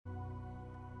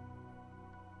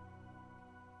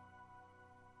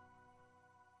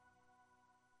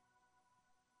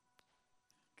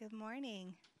Good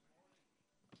morning.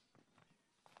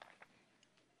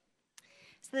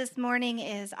 So this morning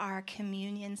is our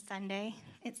Communion Sunday.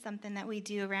 It's something that we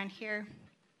do around here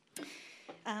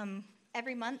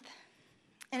every month.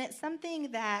 And it's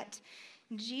something that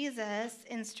Jesus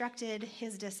instructed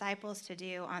his disciples to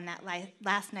do on that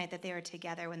last night that they were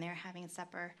together when they were having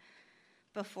supper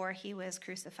before he was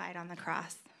crucified on the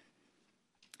cross.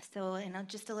 So in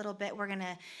just a little bit, we're going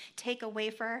to take a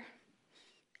wafer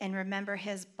and remember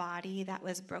his body that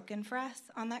was broken for us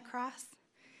on that cross.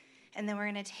 And then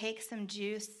we're going to take some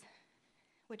juice,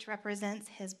 which represents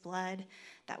his blood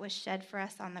that was shed for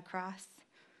us on the cross.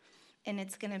 And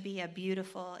it's going to be a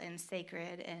beautiful and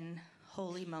sacred and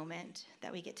holy moment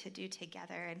that we get to do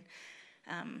together.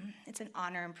 And it's an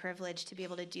honor and privilege to be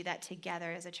able to do that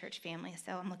together as a church family.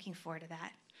 So I'm looking forward to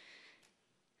that.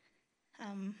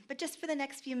 But just for the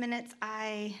next few minutes,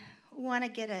 I want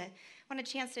a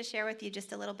chance to share with you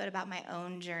just a little bit about my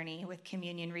own journey with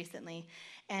communion recently,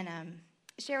 and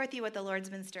share with you what the Lord's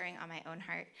been stirring on my own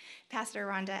heart. Pastor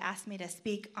Rhonda asked me to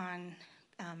speak on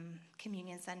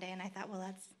Communion Sunday, and I thought, well,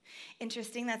 that's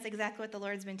interesting. That's exactly what the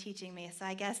Lord's been teaching me. So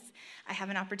I guess I have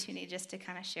an opportunity just to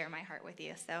kind of share my heart with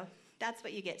you. So that's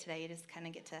what you get today. You just kind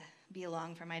of get to be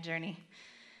along for my journey.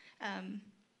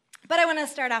 But I want to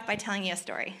start off by telling you a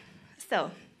story.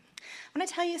 So I want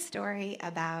to tell you a story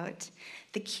about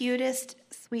the cutest,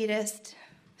 sweetest,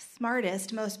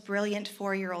 smartest, most brilliant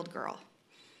 4-year-old girl.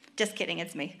 Just kidding,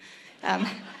 it's me.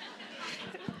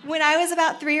 When I was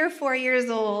about 3 or 4 years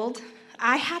old,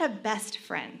 I had a best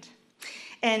friend.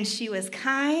 And she was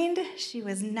kind, she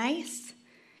was nice,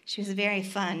 she was very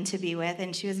fun to be with,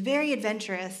 and she was very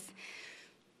adventurous,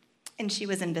 and she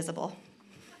was invisible.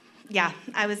 Yeah,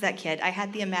 I was that kid. I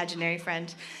had the imaginary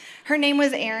friend. Her name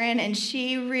was Erin, and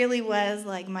she really was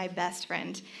like my best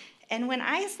friend. And when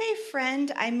I say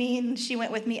friend, I mean she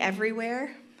went with me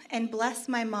everywhere. And bless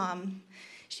my mom,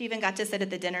 she even got to sit at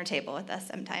the dinner table with us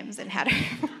sometimes and had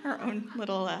her own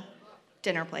little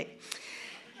dinner plate.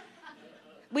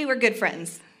 We were good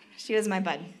friends. She was my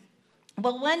bud.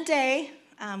 Well, one day,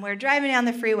 we were driving down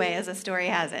the freeway, as the story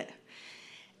has it.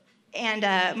 And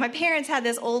my parents had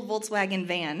this old Volkswagen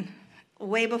van,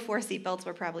 way before seatbelts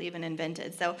were probably even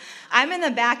invented. So I'm in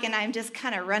the back, and I'm just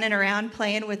kind of running around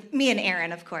playing with me and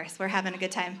Erin, of course. We're having a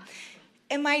good time.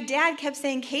 And my dad kept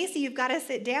saying, Kacie, you've got to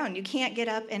sit down. You can't get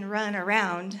up and run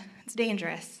around. It's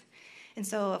dangerous. And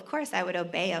so, of course, I would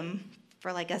obey him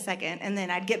for like a second, and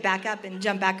then I'd get back up and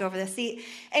jump back over the seat.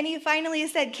 And he finally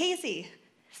said, Kacie,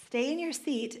 stay in your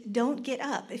seat. Don't get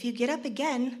up. If you get up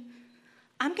again,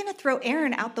 I'm going to throw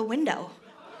Erin out the window.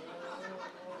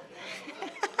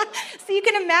 So you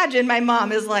can imagine my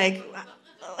mom is like,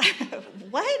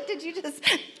 what did you just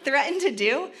threaten to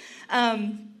do?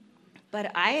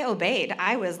 But I obeyed.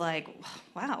 I was like,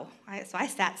 wow. So I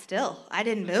sat still. I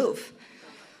didn't move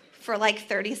for like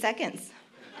 30 seconds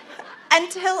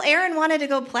until Erin wanted to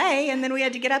go play, and then we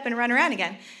had to get up and run around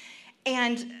again.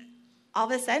 And all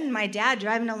of a sudden, my dad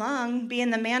driving along,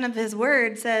 being the man of his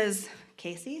word, says,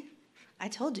 Kacie, I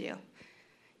told you.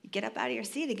 You get up out of your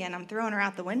seat again, I'm throwing her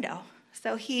out the window.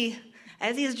 So he,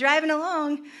 as he's driving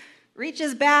along,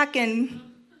 reaches back and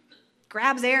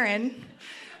grabs Erin,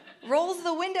 rolls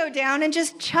the window down, and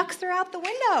just chucks her out the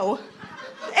window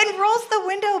and rolls the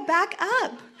window back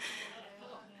up.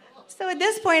 So at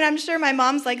this point, I'm sure my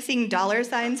mom's like seeing dollar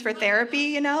signs for therapy,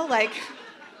 you know, like,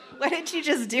 what did you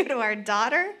just do to our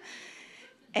daughter?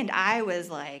 And I was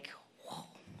like, whoa.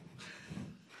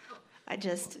 I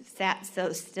just sat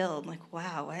so still. I'm like,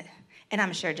 wow, what? And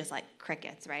I'm sure just like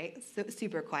crickets, right? So,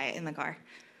 super quiet in the car.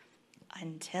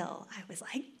 Until I was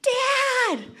like,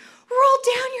 Dad, roll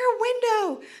down your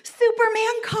window.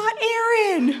 Superman caught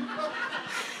Erin.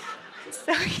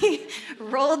 So he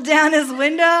rolled down his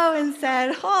window and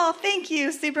said, oh, thank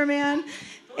you, Superman,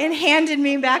 and handed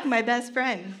me back my best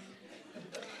friend.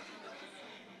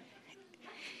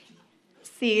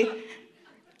 See,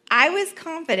 I was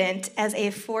confident as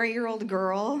a 4-year-old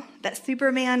girl that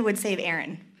Superman would save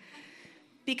Erin.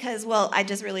 Because, well, I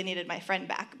just really needed my friend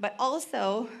back. But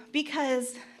also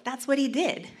because that's what he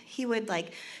did. He would,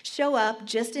 like, show up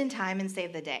just in time and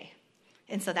save the day.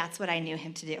 And so that's what I knew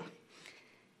him to do.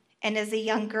 And as a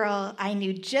young girl, I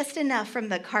knew just enough from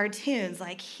the cartoons,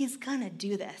 like, he's going to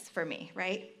do this for me,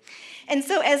 right? And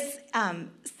so as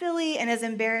silly and as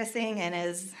embarrassing and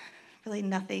as really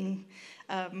nothing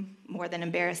more than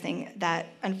embarrassing that,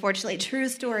 unfortunately, true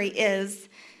story is,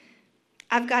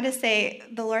 I've got to say,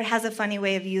 the Lord has a funny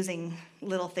way of using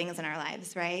little things in our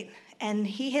lives, right? And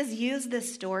he has used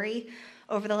this story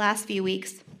over the last few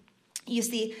weeks. You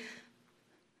see,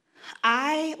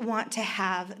 I want to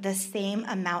have the same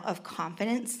amount of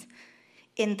confidence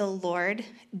in the Lord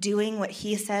doing what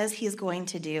he says he's going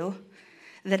to do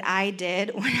that I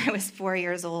did when I was 4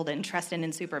 years old and trusted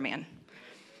in Superman.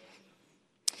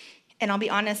 And I'll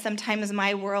be honest, sometimes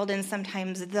my world and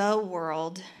sometimes the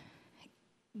world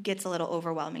gets a little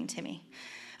overwhelming to me.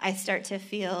 I start to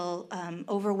feel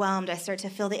overwhelmed. I start to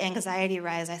feel the anxiety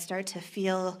rise. I start to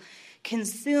feel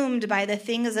consumed by the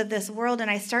things of this world,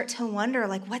 and I start to wonder,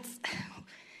 like,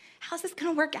 how's this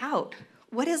going to work out?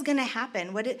 What is going to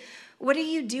happen? What are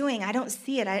you doing? I don't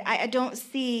see it. I don't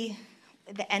see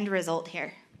the end result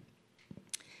here.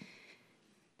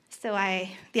 So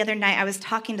the other night, I was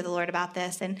talking to the Lord about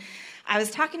this, and I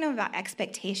was talking to him about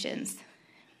expectations.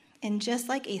 And just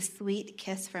like a sweet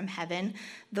kiss from heaven,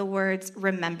 the words,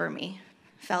 remember me,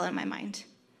 fell in my mind.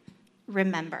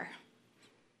 Remember.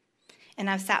 And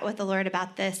I've sat with the Lord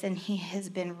about this, and he has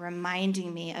been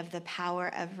reminding me of the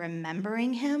power of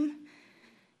remembering him,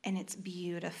 and it's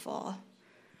beautiful.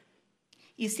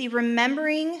 You see,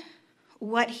 remembering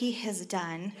what he has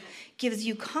done gives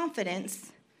you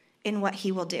confidence in what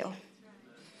he will do.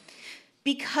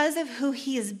 Because of who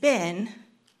he has been,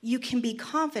 you can be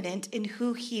confident in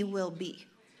who he will be.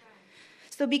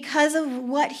 So because of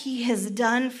what he has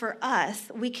done for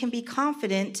us, we can be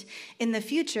confident in the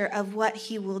future of what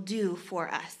he will do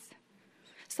for us.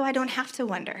 So I don't have to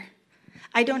wonder.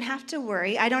 I don't have to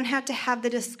worry. I don't have to have the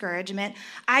discouragement.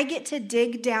 I get to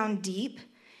dig down deep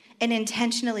and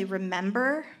intentionally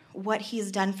remember what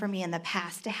he's done for me in the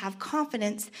past to have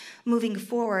confidence moving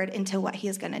forward into what he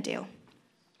is going to do.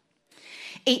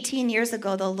 18 years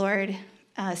ago, the Lord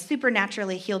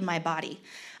supernaturally healed my body.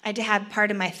 I had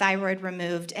part of my thyroid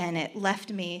removed, and it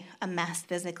left me a mess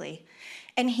physically.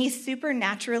 And he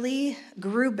supernaturally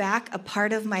grew back a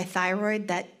part of my thyroid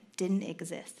that didn't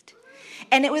exist.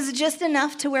 And it was just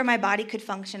enough to where my body could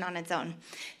function on its own.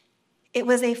 It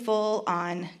was a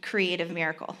full-on creative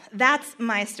miracle. That's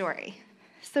my story.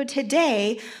 So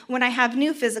today, when I have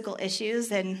new physical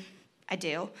issues, and I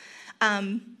do,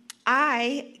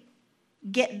 I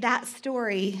get that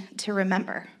story to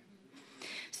remember.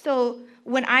 So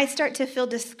when I start to feel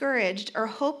discouraged or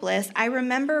hopeless, I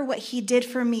remember what he did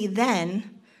for me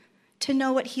then to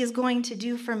know what he is going to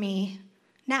do for me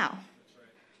now.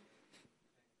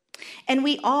 And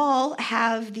we all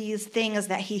have these things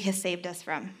that he has saved us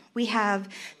from. We have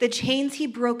the chains he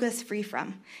broke us free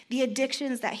from, the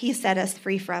addictions that he set us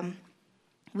free from.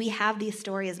 We have these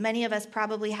stories. Many of us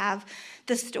probably have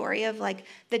the story of like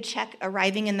the check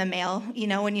arriving in the mail, you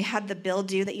know, when you had the bill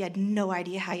due that you had no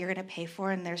idea how you're going to pay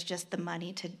for, and there's just the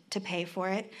money to pay for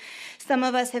it. Some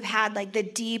of us have had like the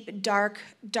deep,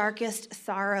 darkest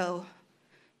sorrow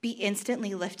be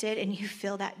instantly lifted, and you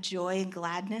feel that joy and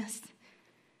gladness.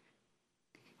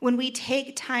 When we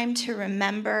take time to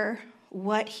remember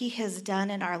what he has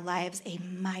done in our lives, a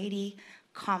mighty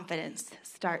confidence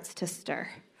starts to stir.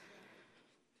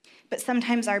 But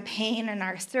sometimes our pain and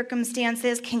our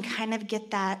circumstances can kind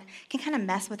of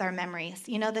mess with our memories.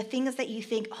 You know, the things that you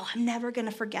think, oh, I'm never going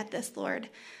to forget this, Lord.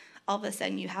 All of a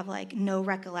sudden you have like no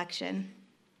recollection.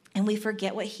 And we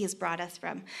forget what he has brought us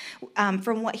from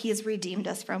what he has redeemed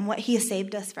us from, what he has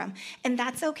saved us from. And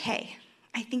that's okay.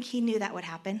 I think he knew that would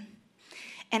happen.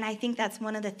 And I think that's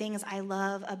one of the things I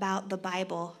love about the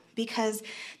Bible, because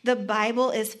the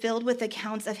Bible is filled with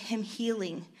accounts of him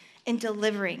healing and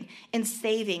delivering and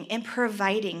saving and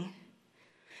providing.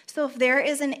 So if there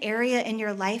is an area in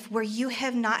your life where you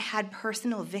have not had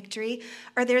personal victory,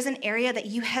 or there's an area that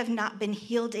you have not been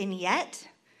healed in yet,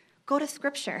 go to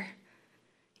Scripture.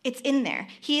 It's in there.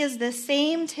 He is the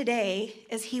same today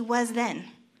as he was then.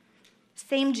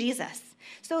 Same Jesus.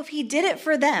 So if he did it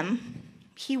for them,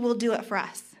 he will do it for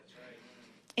us.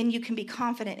 And you can be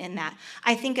confident in that.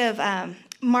 I think of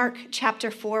Mark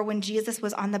chapter 4 when Jesus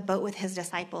was on the boat with his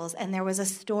disciples and there was a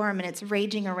storm and it's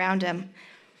raging around him.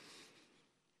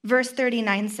 Verse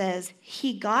 39 says,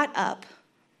 he got up,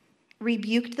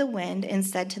 rebuked the wind, and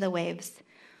said to the waves,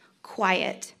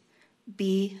 quiet,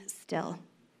 be still.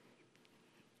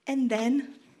 And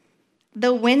then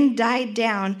the wind died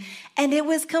down and it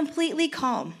was completely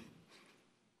calm.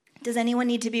 Does anyone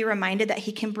need to be reminded that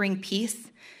he can bring peace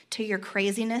to your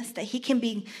craziness, that he can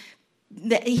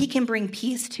bring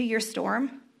peace to your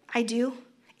storm? I do.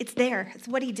 It's there. It's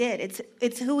what he did.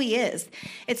 It's who he is.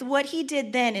 It's what he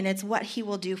did then, and it's what he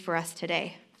will do for us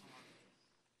today.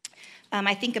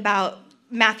 I think about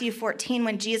Matthew 14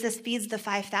 when Jesus feeds the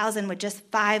 5,000 with just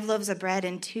 5 loaves of bread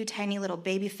and 2 tiny little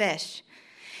baby fish.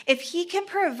 If he can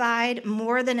provide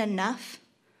more than enough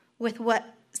with what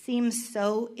seems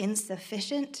so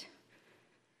insufficient,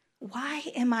 why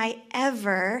am I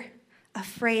ever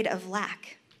afraid of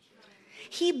lack?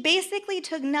 He basically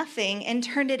took nothing and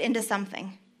turned it into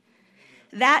something.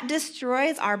 That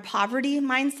destroys our poverty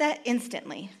mindset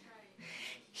instantly.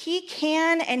 He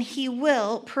can and he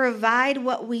will provide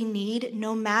what we need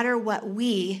no matter what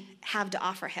we have to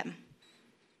offer him.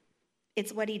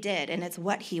 It's what he did, and it's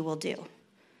what he will do.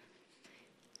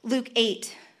 Luke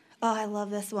 8. Oh, I love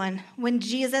this one. When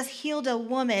Jesus healed a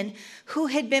woman who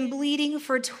had been bleeding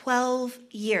for 12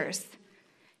 years,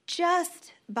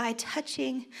 just by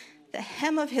touching the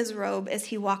hem of his robe as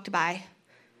he walked by.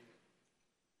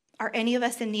 Are any of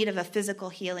us in need of a physical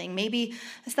healing? Maybe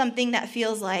something that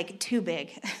feels like too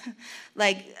big,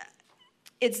 like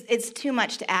it's too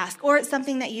much to ask, or it's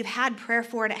something that you've had prayer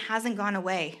for and it hasn't gone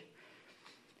away.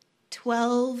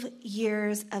 12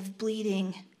 years of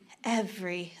bleeding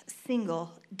every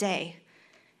single day,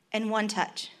 and one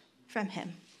touch from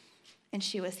him, and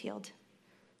she was healed.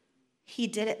 He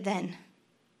did it then.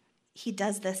 He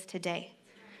does this today.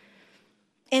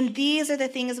 And these are the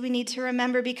things we need to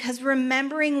remember, because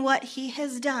remembering what he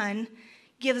has done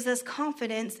gives us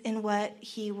confidence in what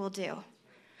he will do.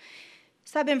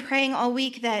 So I've been praying all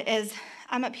week that as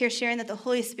I'm up here sharing, that the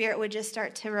Holy Spirit would just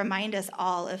start to remind us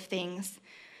all of things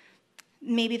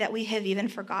maybe that we have even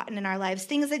forgotten in our lives,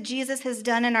 things that Jesus has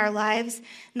done in our lives,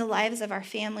 in the lives of our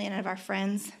family and of our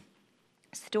friends,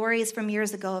 stories from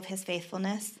years ago of his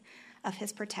faithfulness, of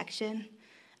his protection,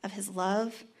 of his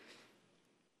love.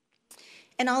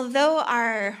 And although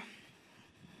our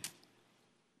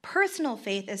personal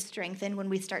faith is strengthened when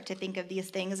we start to think of these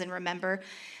things and remember,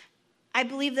 I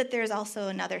believe that there's also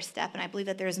another step, and I believe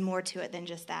that there's more to it than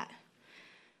just that.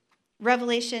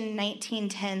 Revelation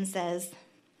 19:10 says,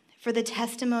 "For the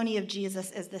testimony of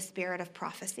Jesus is the spirit of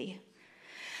prophecy."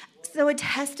 So a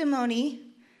testimony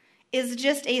is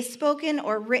just a spoken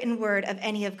or written word of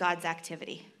any of God's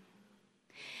activity.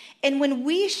 And when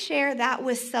we share that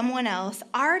with someone else,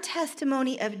 our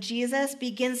testimony of Jesus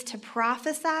begins to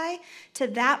prophesy to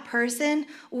that person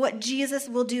what Jesus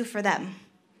will do for them.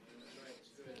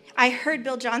 I heard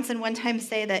Bill Johnson one time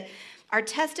say that our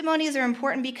testimonies are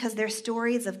important because they're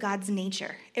stories of God's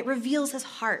nature. It reveals his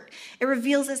heart. It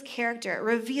reveals his character. It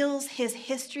reveals his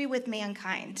history with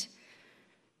mankind.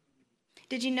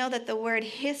 Did you know that the word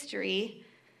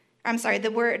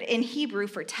the word in Hebrew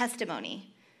for testimony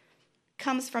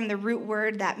comes from the root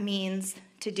word that means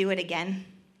to do it again?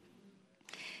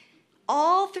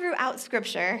 All throughout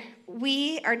Scripture,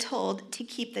 we are told to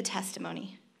keep the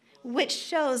testimony, which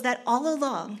shows that all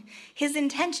along, his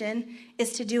intention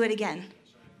is to do it again.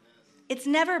 It's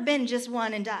never been just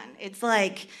one and done. It's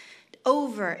like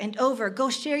over and over.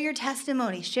 Go share your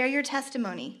testimony. Share your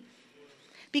testimony.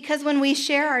 Because when we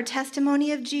share our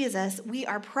testimony of Jesus, we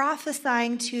are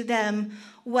prophesying to them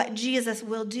what Jesus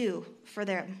will do for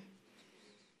them.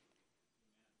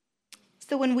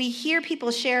 So when we hear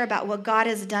people share about what God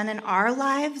has done in our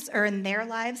lives or in their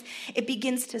lives, it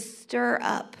begins to stir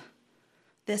up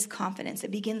this confidence.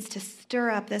 It begins to stir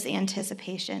up this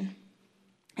anticipation.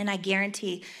 And I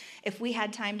guarantee if we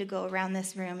had time to go around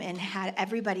this room and had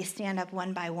everybody stand up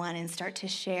one by one and start to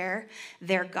share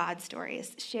their God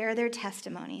stories, share their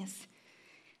testimonies,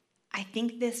 I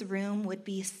think this room would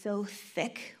be so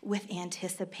thick with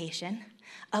anticipation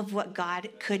of what God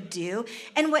could do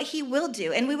and what he will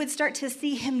do. And we would start to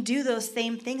see him do those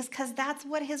same things because that's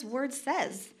what his word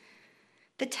says.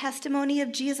 The testimony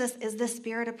of Jesus is the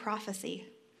spirit of prophecy.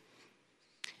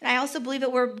 And I also believe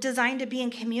that we're designed to be in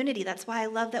community. That's why I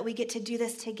love that we get to do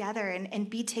this together and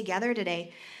be together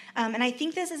today. And I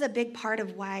think this is a big part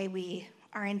of why we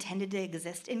are intended to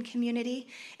exist in community,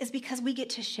 is because we get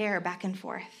to share back and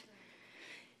forth.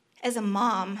 As a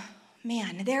mom,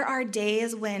 man, there are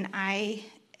days when I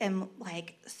am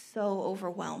like so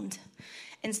overwhelmed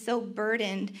and so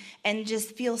burdened and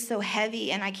just feel so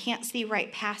heavy and I can't see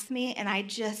right past me, and I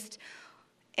just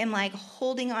am like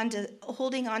holding on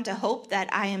to hope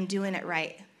that I am doing it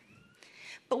right.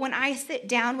 But when I sit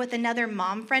down with another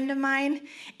mom friend of mine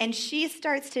and she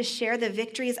starts to share the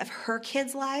victories of her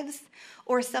kids' lives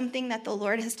or something that the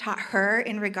Lord has taught her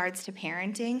in regards to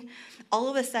parenting, all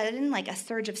of a sudden, like a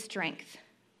surge of strength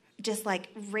just like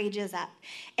rages up.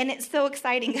 And it's so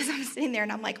exciting because I'm sitting there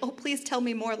and I'm like, oh, please tell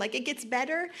me more. Like, it gets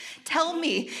better. Tell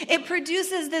me. It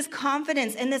produces this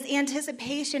confidence and this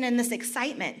anticipation and this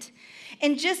excitement.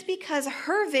 And just because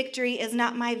her victory is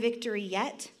not my victory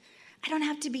yet, I don't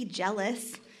have to be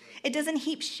jealous. It doesn't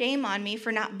heap shame on me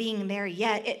for not being there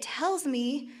yet. It tells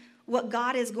me what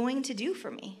God is going to do for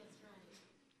me.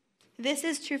 This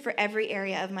is true for every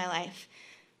area of my life.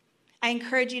 I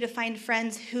encourage you to find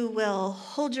friends who will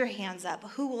hold your hands up,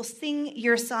 who will sing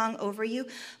your song over you,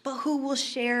 but who will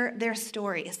share their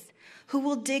stories, who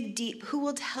will dig deep, who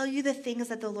will tell you the things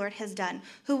that the Lord has done,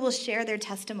 who will share their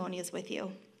testimonies with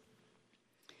you.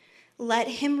 Let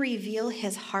him reveal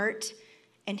his heart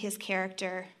and his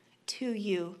character to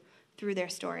you through their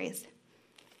stories.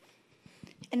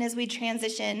 And as we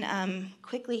transition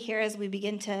quickly here, as we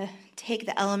begin to take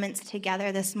the elements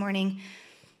together this morning,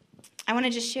 I want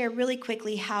to just share really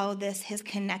quickly how this has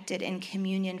connected in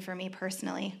communion for me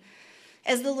personally.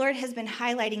 As the Lord has been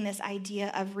highlighting this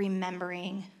idea of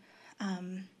remembering,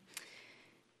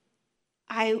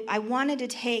 I wanted to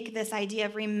take this idea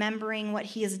of remembering what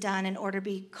he has done in order to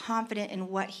be confident in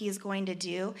what he is going to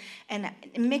do and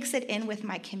mix it in with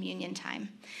my communion time.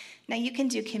 Now, you can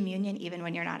do communion even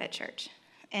when you're not at church.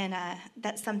 And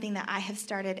that's something that I have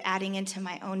started adding into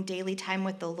my own daily time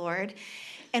with the Lord.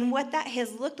 And what that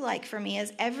has looked like for me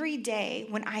is every day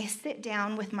when I sit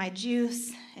down with my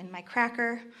juice and my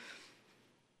cracker,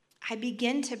 I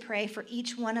begin to pray for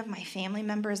each one of my family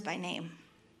members by name.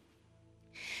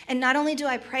 And not only do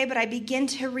I pray, but I begin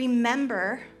to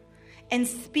remember and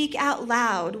speak out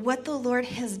loud what the Lord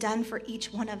has done for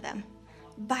each one of them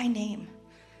by name.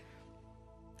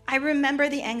 I remember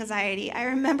the anxiety. I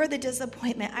remember the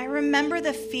disappointment. I remember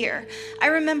the fear. I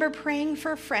remember praying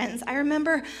for friends. I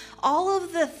remember all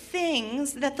of the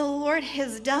things that the Lord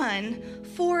has done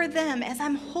for them as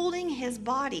I'm holding his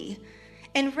body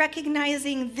and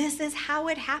recognizing this is how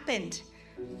it happened.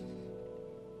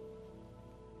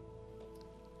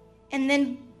 And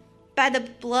then by the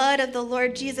blood of the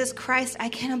Lord Jesus Christ, I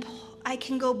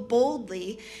can go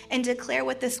boldly and declare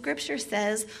what the scripture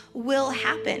says will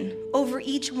happen over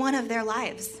each one of their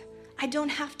lives. I don't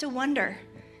have to wonder.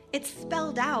 It's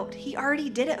spelled out. He already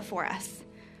did it for us.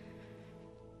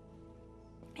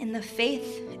 And the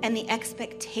faith and the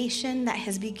expectation that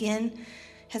has begun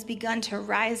to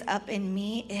rise up in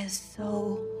me is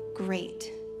so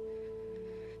great.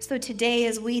 So today,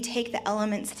 as we take the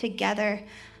elements together,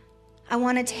 I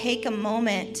want to take a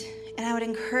moment, and I would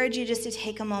encourage you just to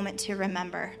take a moment to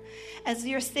remember. As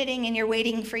you're sitting and you're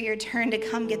waiting for your turn to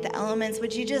come get the elements,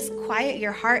 would you just quiet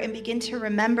your heart and begin to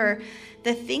remember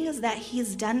the things that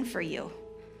he's done for you?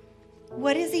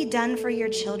 What has he done for your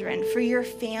children, for your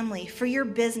family, for your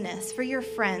business, for your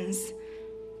friends?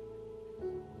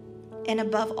 And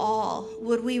above all,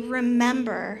 would we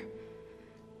remember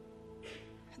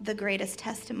the greatest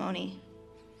testimony?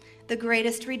 The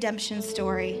greatest redemption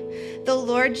story, the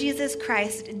Lord Jesus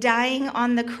Christ dying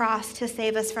on the cross to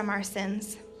save us from our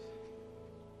sins.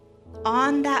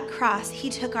 On that cross, he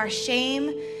took our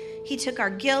shame, he took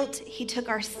our guilt, he took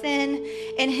our sin,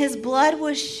 and his blood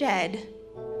was shed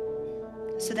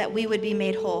so that we would be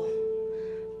made whole.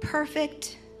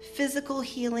 Perfect physical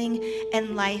healing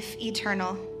and life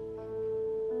eternal.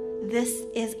 This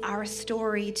is our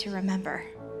story to remember.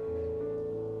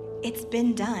 It's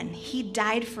been done. He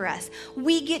died for us.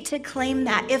 We get to claim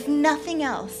that. If nothing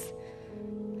else,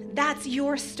 that's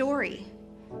your story.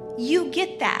 You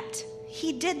get that.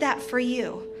 He did that for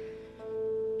you.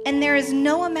 And there is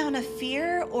no amount of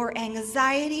fear or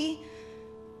anxiety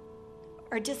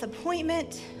or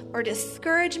disappointment or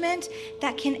discouragement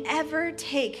that can ever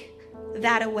take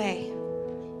that away.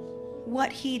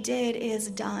 What he did is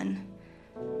done.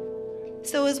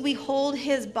 So as we hold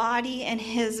his body and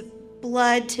his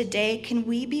blood today, can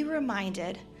we be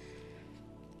reminded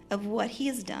of what he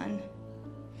has done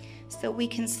so we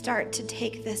can start to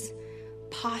take this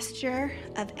posture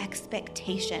of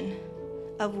expectation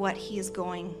of what he is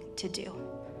going to do?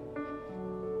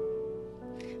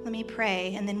 Let me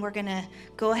pray, and then we're going to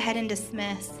go ahead and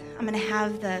dismiss. I'm going to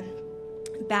have the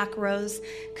back rows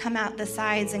come out the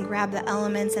sides and grab the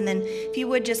elements, and then if you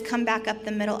would just come back up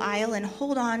the middle aisle and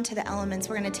hold on to the elements.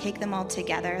 We're going to take them all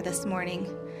together this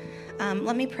morning.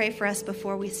 Let me pray for us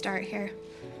before we start here.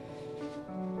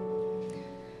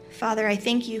 Father, I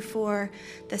thank you for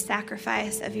the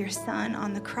sacrifice of your Son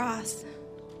on the cross.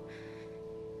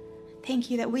 Thank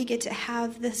you that we get to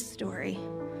have this story.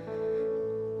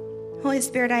 Holy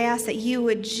Spirit, I ask that you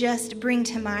would just bring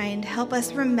to mind, help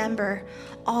us remember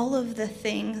all of the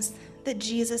things that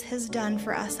Jesus has done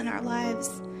for us in our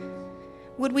lives.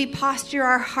 Would we posture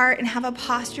our heart and have a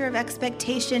posture of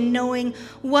expectation, knowing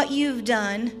what you've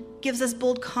done gives us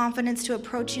bold confidence to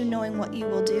approach you, knowing what you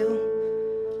will do.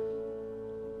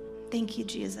 Thank you,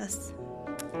 Jesus.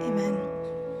 Amen.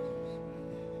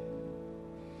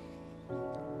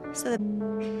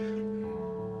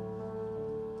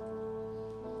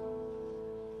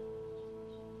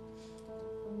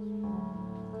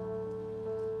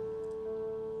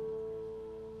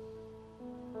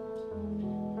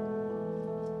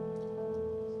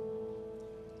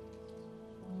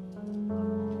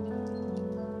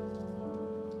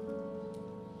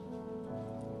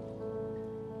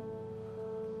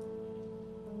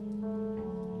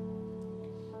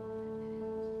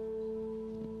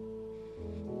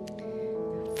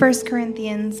 1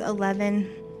 Corinthians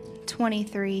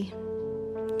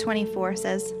 11:23-24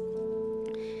 says,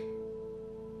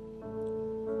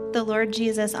 "The Lord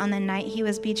Jesus, on the night he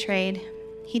was betrayed,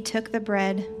 he took the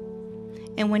bread,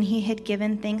 and when he had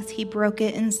given thanks, he broke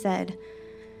it and said,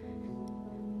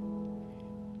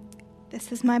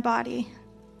 'This is my body,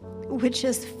 which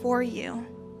is for you.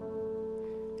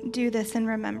 Do this in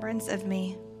remembrance of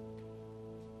me.'"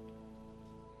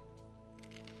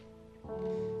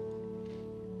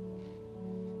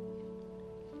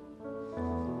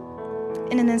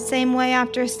 And in the same way,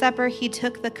 after supper, he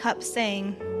took the cup,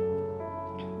 saying,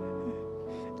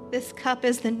 "This cup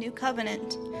is the new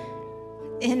covenant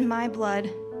in my blood.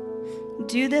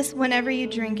 Do this whenever you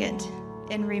drink it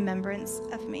in remembrance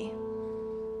of me."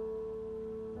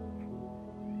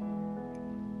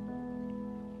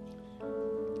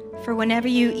 For whenever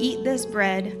you eat this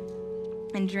bread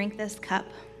and drink this cup,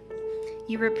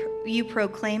 you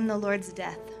proclaim the Lord's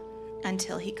death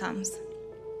until he comes.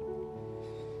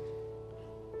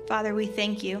 Father, we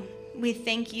thank you. We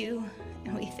thank you,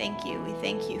 and we thank you. We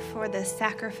thank you for the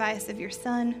sacrifice of your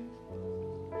Son.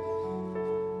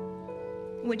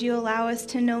 Would you allow us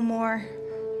to know more?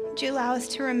 Would you allow us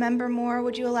to remember more?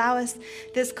 Would you allow us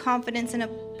this confidence in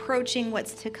approaching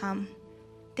what's to come?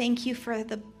 Thank you for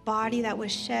the body that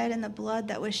was shed and the blood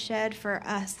that was shed for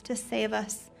us to save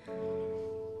us.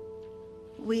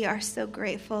 We are so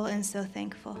grateful and so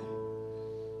thankful.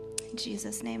 In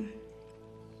Jesus' name.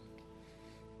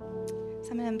 So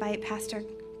I'm going to invite Pastor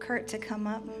Kurt to come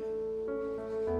up.